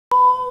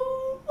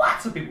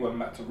What's up people, welcome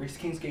back to Rhys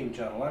King's Gaming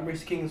Channel. I'm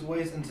Rhys King as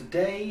always, and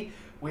today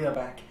we are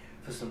back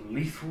for some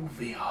lethal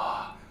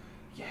VR.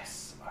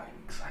 Yes, I'm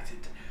excited.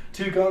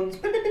 Two guns,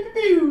 pew, pew, pew,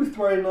 pew,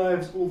 throwing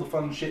knives, all the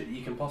fun shit that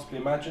you can possibly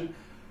imagine.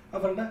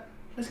 Other than that,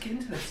 let's get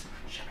into this.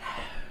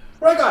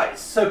 Right guys,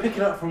 so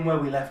picking up from where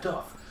we left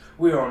off,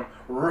 we're on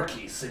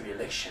Rookie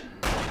Simulation.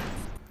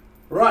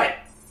 Right,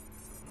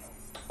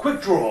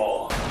 quick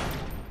draw.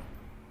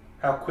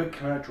 How quick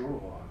can I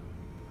draw?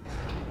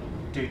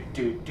 Oh,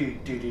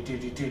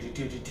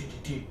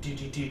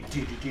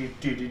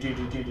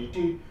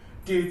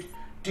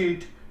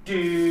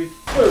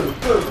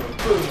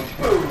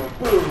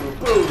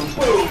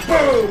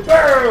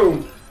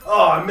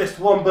 I missed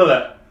one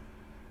bullet.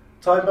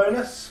 Time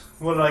bonus?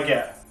 What did I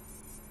get?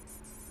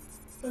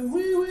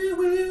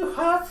 Woo,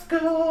 hot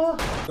score.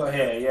 Got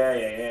here,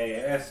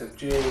 yeah.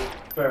 SFG,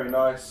 very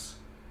nice.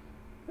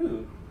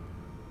 Ooh,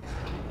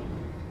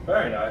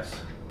 very nice.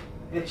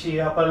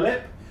 Itchy upper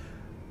lip.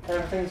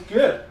 Everything's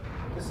good.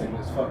 This thing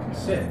looks fucking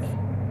sick.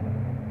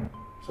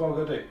 So what I'm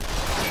gonna do?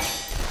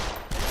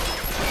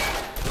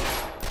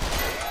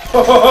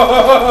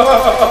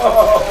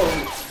 Oh,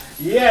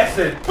 yes,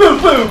 and boom,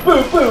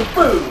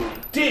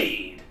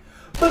 indeed.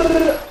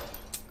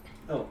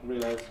 Oh,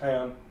 reload. Hang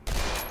on.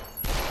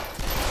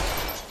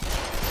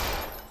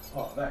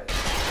 Oh, that is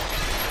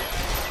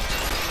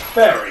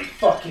very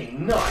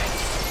fucking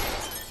nice.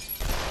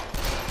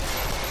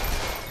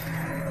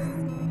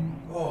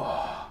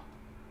 Oh.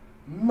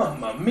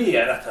 Mamma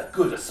mia, that's a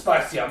good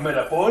spicy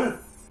meatball.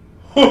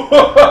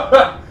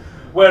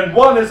 When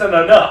one isn't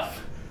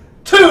enough,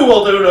 two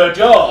will do the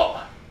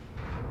job.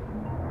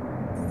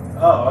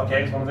 Oh,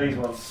 okay, it's one of these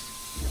ones.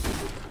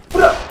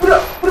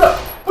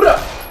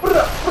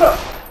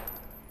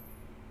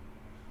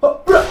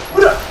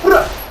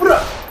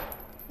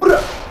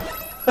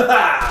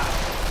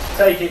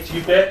 Take it,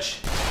 you bitch.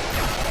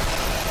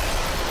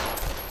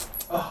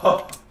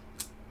 Oh.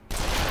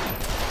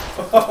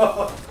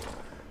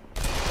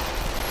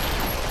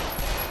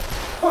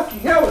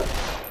 Fucking hell!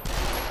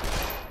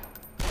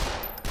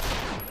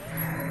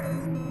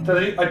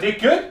 I did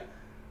good?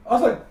 I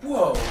was like,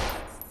 whoa.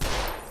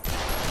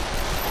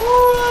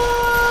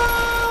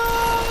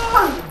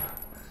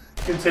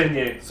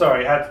 Continue.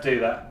 Sorry, I had to do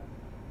that.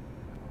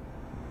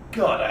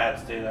 God, I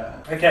had to do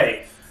that.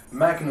 Okay,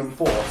 Magnum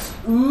Force.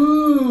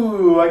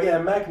 Ooh, I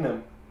get a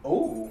Magnum.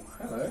 Oh,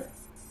 hello.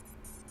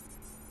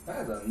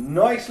 That is a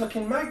nice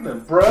looking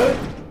Magnum, bro.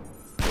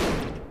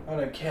 I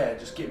don't care,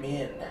 just get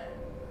me in.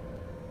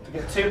 To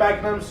get two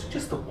Magnums,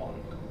 just the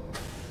one.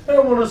 They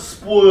don't want to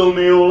spoil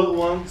me all at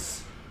once.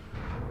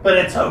 But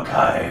it's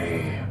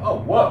okay. Oh,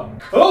 whoa,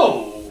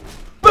 cool.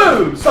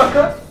 Boom,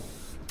 sucker.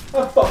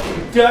 A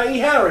fucking dirty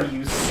Harry,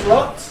 you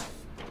slut.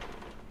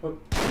 I'll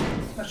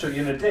shoot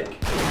you in the dick.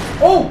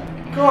 Oh,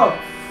 God,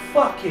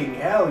 fucking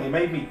hell, you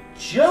made me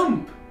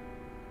jump.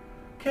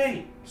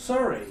 Okay,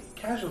 sorry,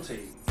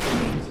 casualty.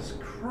 Jesus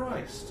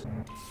Christ.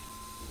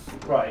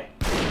 Right.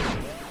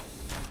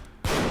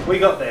 We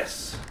got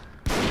this.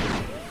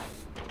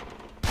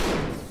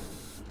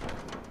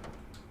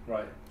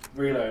 Right,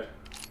 reload.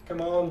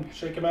 Come on,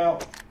 shake him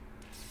out.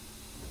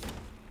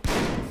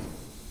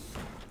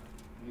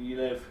 You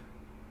live.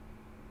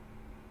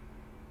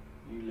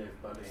 You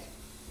live, buddy.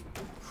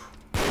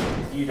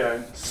 You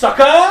don't.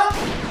 Sucker!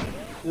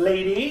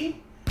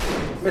 Lady!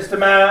 Mr.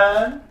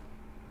 Man!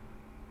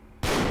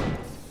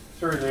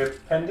 Through the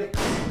appendix.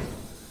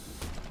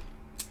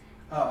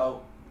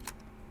 Uh-oh.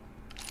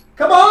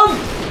 Come on!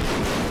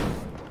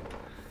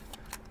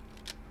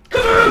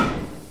 Come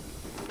on!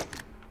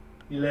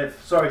 You live.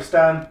 Sorry,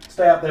 Stan.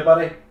 Stay up there,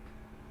 buddy.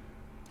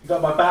 You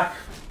got my back.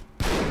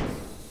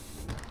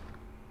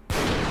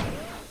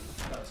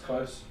 That's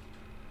close.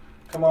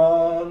 Come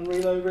on.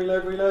 Reload.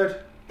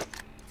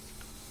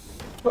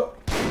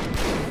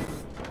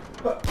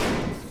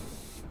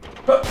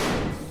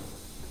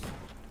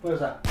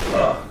 Where's that?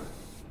 Ugh.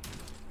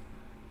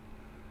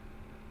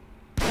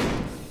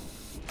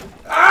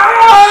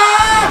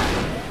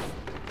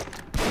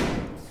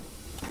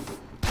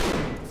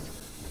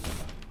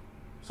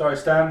 Sorry,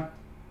 Stan.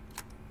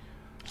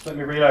 Just let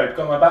me reload.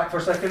 Got my back for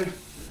a second.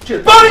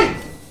 Cheers, buddy!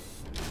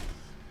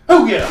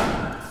 Oh,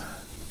 yeah!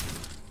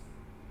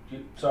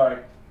 Sorry,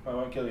 I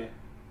won't kill you.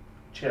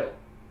 Chill.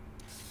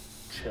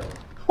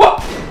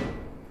 What?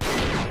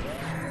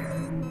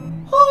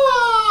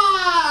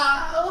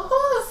 Oh,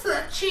 who's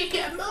the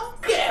chicken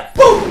monkey?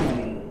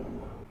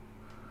 Boom!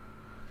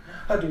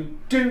 I do,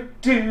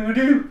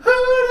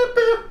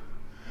 hoo-da-boo.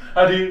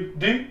 I do,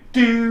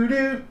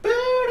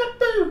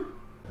 boo-da-boo.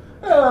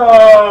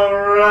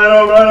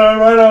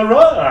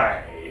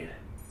 Alright.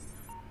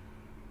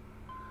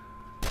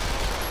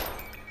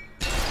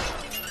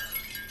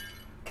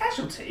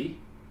 Casualty?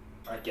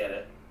 I get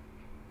it.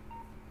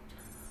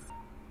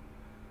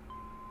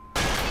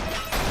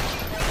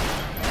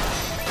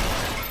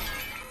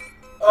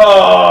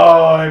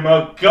 Oh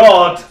my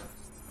god!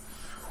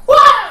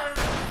 What?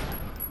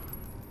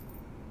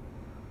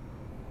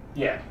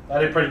 Yeah, I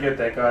did pretty good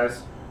there,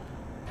 guys.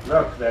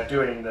 Look, they're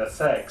doing the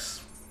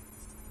sex.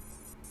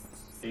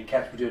 You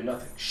catch me doing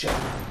nothing. Shut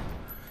up.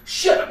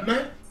 Shut up,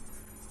 man!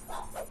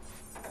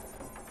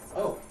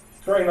 Oh,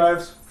 throwing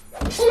knives.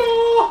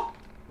 Voila!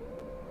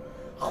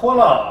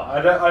 Voila!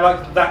 I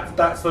like that.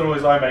 That's the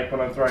noise I make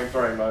when I'm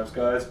throwing knives,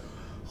 guys.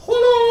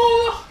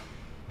 Voila!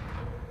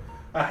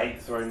 I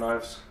hate throwing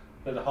knives.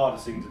 They're the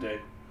hardest thing to do.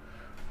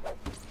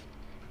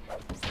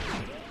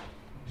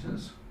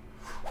 Jesus.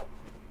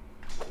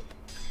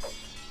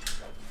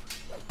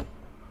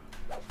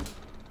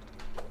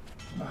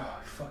 Oh,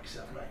 fuck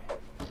yourself, mate.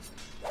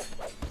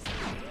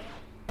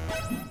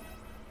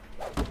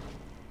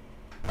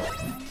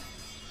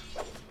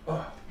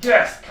 Oh,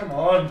 yes, come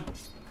on.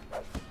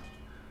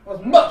 I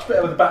was much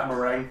better with the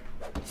Batmarang.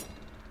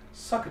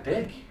 Suck a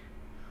dick.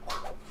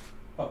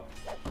 Oh.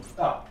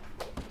 Oh.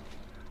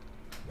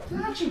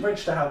 Did I actually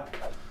reach to help?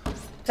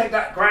 Take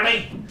that,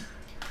 Granny!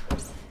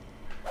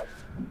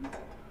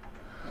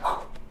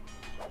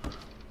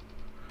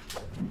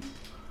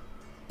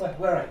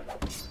 Where are you?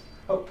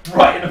 Oh,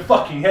 right in the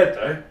fucking head,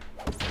 though.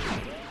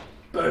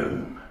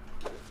 Boom.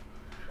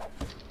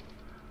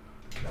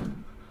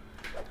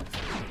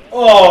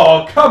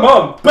 Oh, come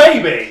on,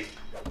 baby!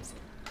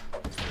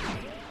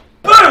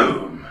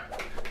 Boom!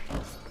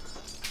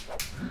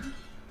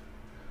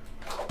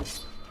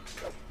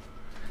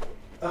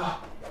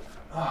 Oh,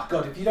 oh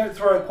God, if you don't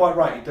throw it quite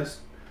right, you just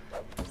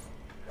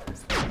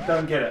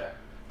don't get it.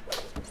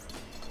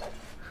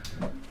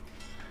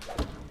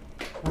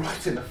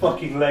 Right in the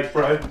fucking leg,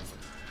 bro.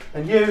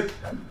 And you.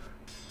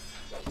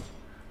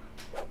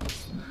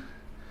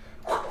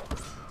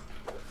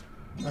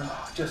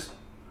 Oh, just.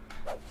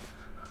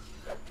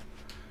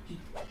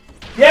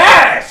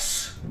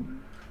 Yes!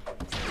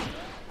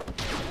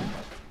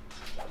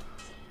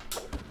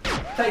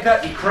 Take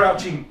that, you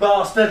crouching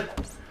bastard.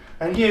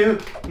 And you,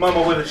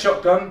 mama with a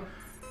shotgun,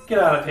 get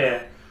out of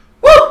here.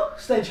 Woo!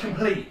 Stage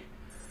complete.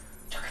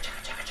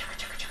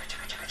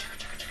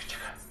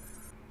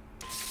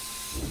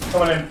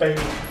 Come on in,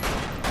 baby.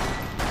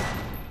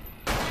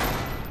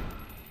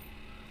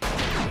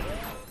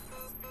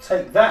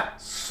 Take that,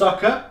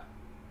 sucker.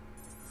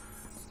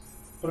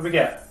 What do we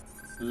get?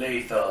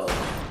 Lethal.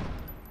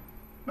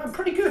 Man,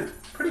 pretty good.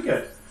 Pretty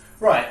good.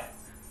 Right.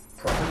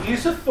 Proper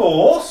use of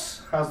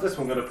force. How's this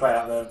one going to play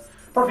out then?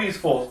 Proper use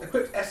of force.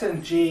 Equipped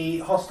SMG.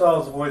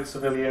 Hostiles avoid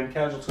civilian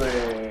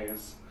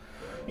casualties.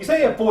 You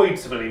say avoid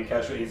civilian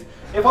casualties.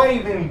 If I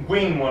even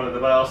wing one of the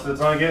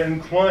bastards, I get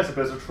in quite a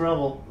bit of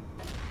trouble.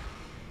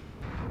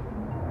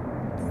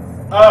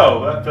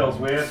 Oh, that feels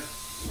weird.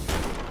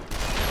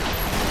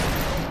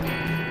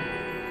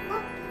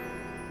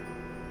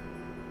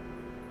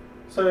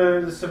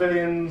 So the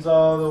civilians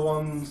are the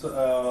ones that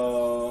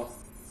are...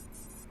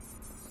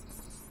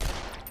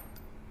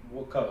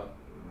 What colour?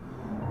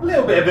 A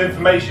little bit of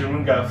information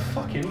wouldn't go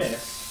fucking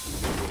miss.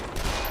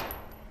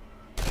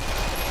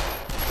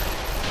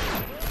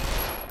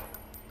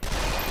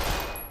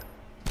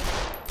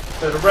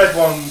 So the red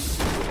ones...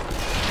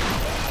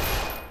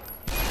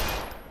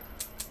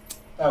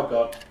 Oh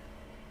God.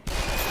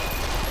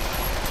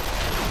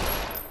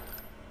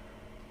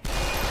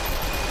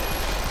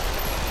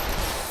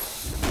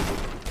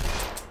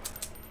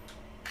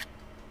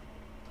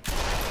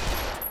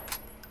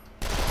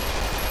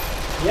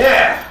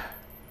 Yeah!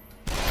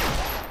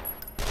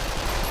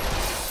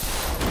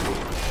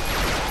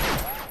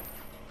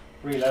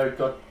 Reload,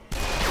 God.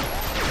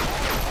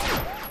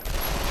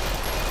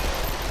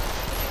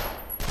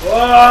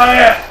 Oh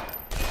yeah!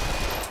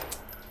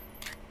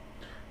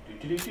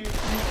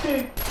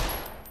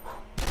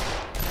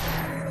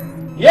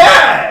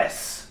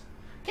 Yes!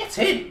 Get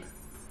in!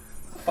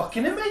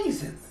 Fucking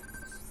amazing.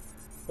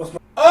 What's my...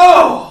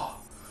 Oh!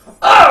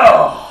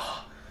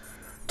 Oh!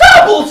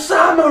 Double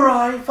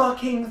samurai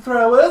fucking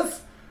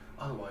throwers!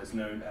 Otherwise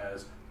known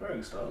as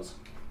throwing stars.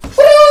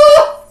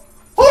 Oh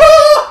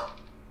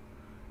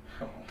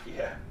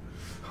yeah.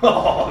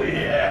 Oh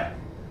yeah.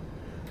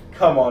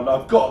 Come on,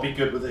 I've got to be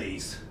good with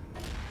these.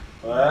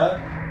 What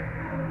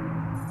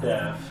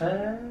the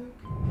fuck?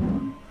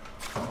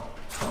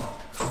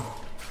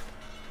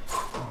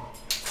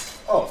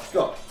 Oh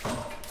God.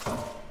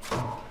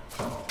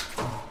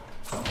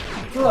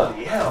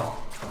 Bloody hell.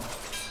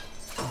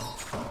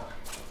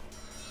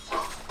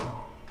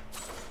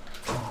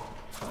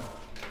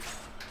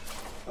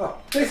 Oh,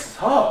 this is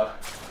hard.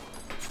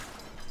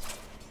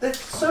 It's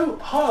so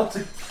hard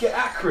to get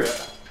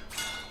accurate.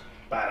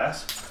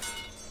 Badass.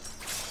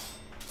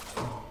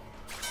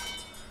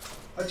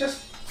 I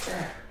just...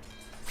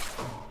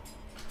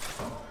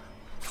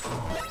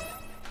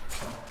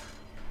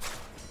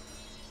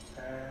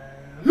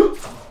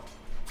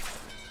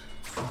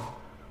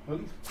 Well,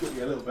 he's got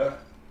you a little bit.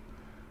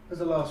 Where's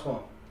the last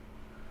one?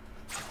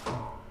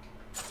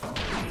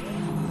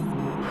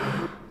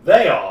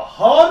 They are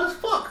hard as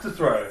fuck to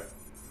throw.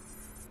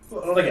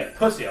 What did I get?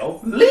 Pussy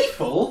hole?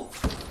 Lethal?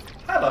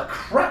 How the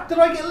crap did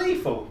I get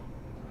lethal?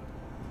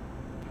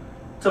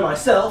 To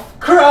myself,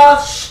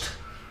 crushed!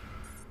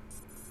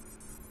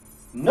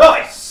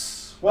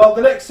 Nice! Well,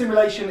 the next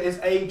simulation is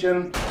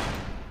Agent...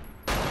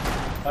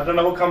 I don't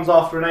know what comes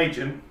after an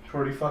agent.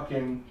 Probably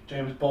fucking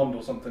James Bond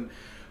or something.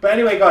 But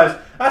anyway, guys,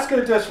 that's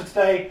going to do us for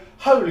today.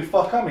 Holy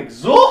fuck, I'm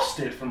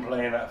exhausted from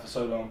playing that for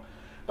so long.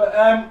 But,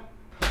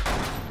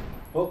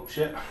 oh,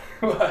 shit.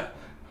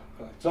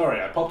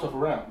 Sorry, I popped off a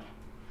round.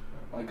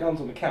 My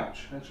gun's on the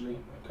couch, actually,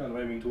 kind of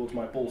aiming towards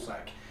my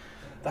ballsack.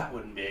 That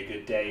wouldn't be a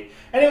good day.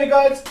 Anyway,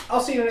 guys,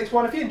 I'll see you in the next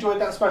one. If you enjoyed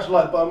that, smash the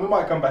like button. We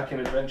might come back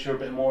and adventure a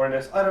bit more in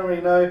this. I don't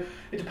really know.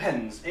 It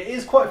depends. It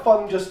is quite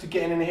fun just to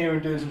getting in here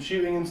and doing some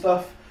shooting and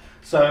stuff.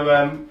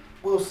 So,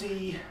 we'll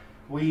see.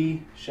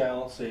 We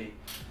shall see.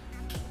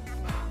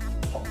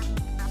 Hot.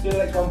 See you in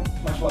the next one.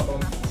 Smash the like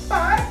button.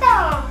 Bye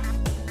bye.